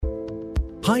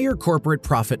Higher Corporate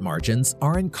Profit Margins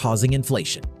Aren't Causing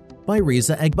Inflation by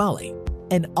Reza Eghbali,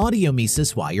 an audio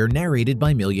Mises Wire narrated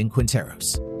by Millian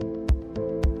Quinteros.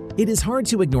 It is hard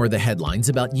to ignore the headlines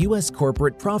about U.S.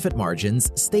 corporate profit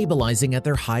margins stabilizing at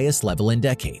their highest level in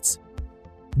decades.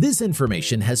 This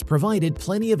information has provided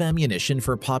plenty of ammunition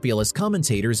for populist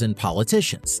commentators and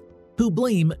politicians who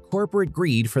blame corporate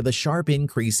greed for the sharp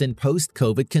increase in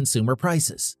post-COVID consumer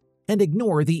prices and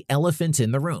ignore the elephant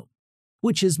in the room,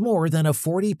 which is more than a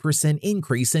 40%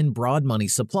 increase in broad money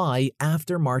supply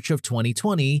after March of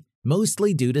 2020,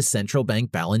 mostly due to central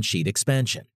bank balance sheet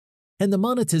expansion and the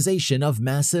monetization of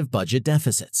massive budget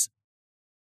deficits.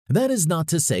 That is not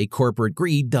to say corporate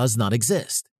greed does not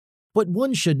exist, but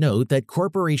one should note that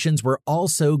corporations were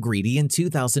also greedy in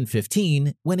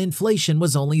 2015 when inflation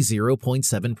was only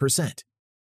 0.7%.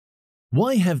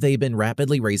 Why have they been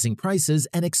rapidly raising prices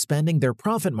and expanding their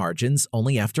profit margins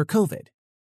only after COVID?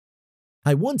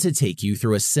 I want to take you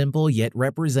through a simple yet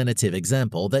representative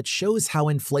example that shows how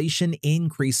inflation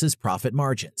increases profit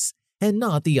margins, and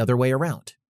not the other way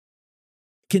around.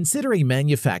 Consider a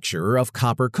manufacturer of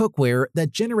copper cookware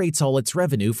that generates all its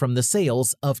revenue from the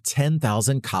sales of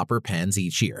 10,000 copper pans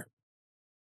each year.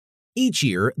 Each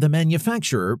year, the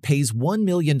manufacturer pays $1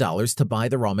 million to buy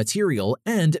the raw material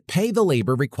and pay the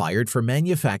labor required for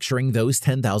manufacturing those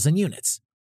 10,000 units,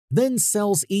 then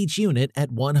sells each unit at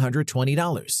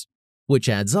 $120. Which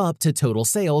adds up to total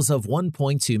sales of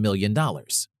 $1.2 million.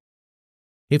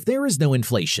 If there is no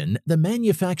inflation, the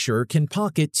manufacturer can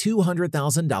pocket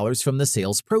 $200,000 from the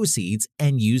sales proceeds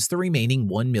and use the remaining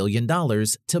 $1 million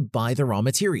to buy the raw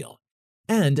material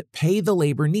and pay the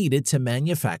labor needed to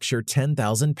manufacture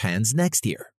 10,000 pans next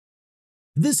year.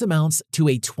 This amounts to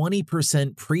a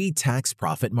 20% pre-tax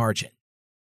profit margin.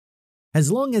 As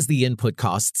long as the input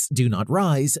costs do not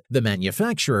rise, the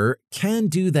manufacturer can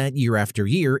do that year after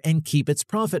year and keep its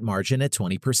profit margin at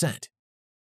 20%.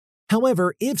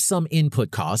 However, if some input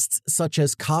costs, such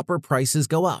as copper prices,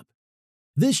 go up,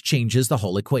 this changes the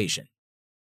whole equation.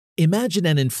 Imagine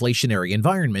an inflationary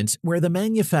environment where the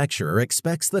manufacturer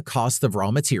expects the cost of raw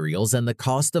materials and the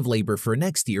cost of labor for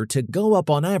next year to go up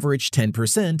on average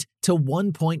 10% to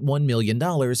 $1.1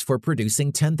 million for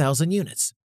producing 10,000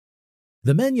 units.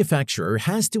 The manufacturer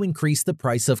has to increase the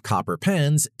price of copper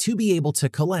pans to be able to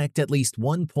collect at least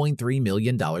 $1.3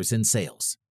 million in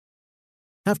sales.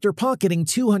 After pocketing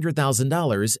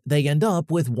 $200,000, they end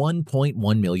up with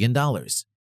 $1.1 million,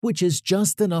 which is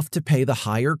just enough to pay the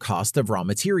higher cost of raw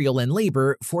material and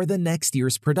labor for the next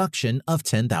year's production of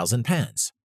 10,000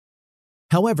 pans.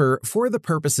 However, for the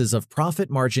purposes of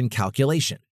profit margin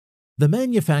calculation, the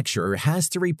manufacturer has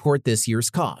to report this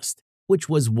year's cost, which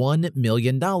was $1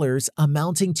 million,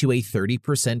 amounting to a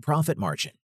 30% profit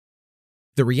margin.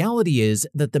 The reality is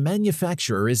that the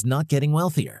manufacturer is not getting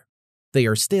wealthier. They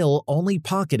are still only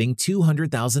pocketing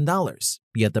 $200,000,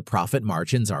 yet the profit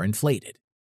margins are inflated.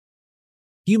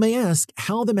 You may ask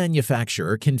how the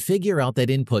manufacturer can figure out that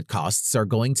input costs are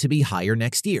going to be higher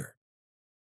next year.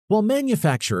 While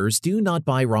manufacturers do not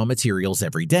buy raw materials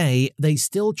every day, they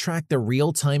still track the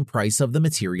real-time price of the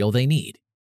material they need.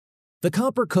 The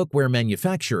copper cookware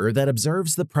manufacturer that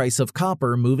observes the price of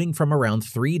copper moving from around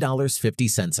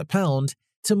 $3.50 a pound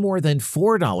to more than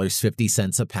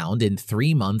 $4.50 a pound in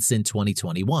 3 months in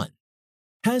 2021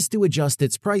 has to adjust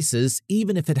its prices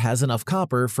even if it has enough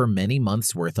copper for many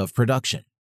months' worth of production.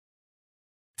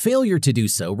 Failure to do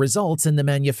so results in the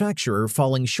manufacturer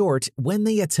falling short when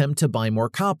they attempt to buy more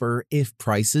copper if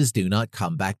prices do not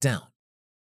come back down.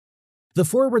 The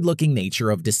forward-looking nature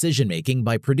of decision-making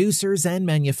by producers and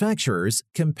manufacturers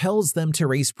compels them to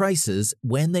raise prices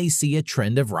when they see a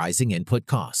trend of rising input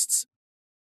costs.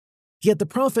 Yet the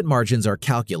profit margins are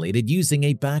calculated using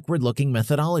a backward-looking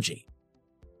methodology.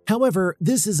 However,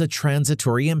 this is a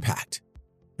transitory impact.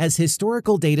 As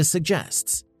historical data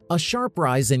suggests, a sharp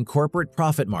rise in corporate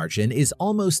profit margin is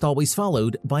almost always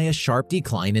followed by a sharp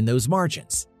decline in those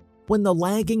margins, when the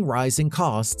lagging rise in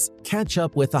costs catch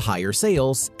up with the higher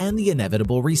sales and the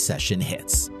inevitable recession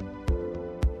hits.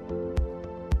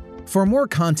 For more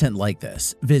content like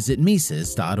this, visit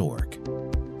Mises.org.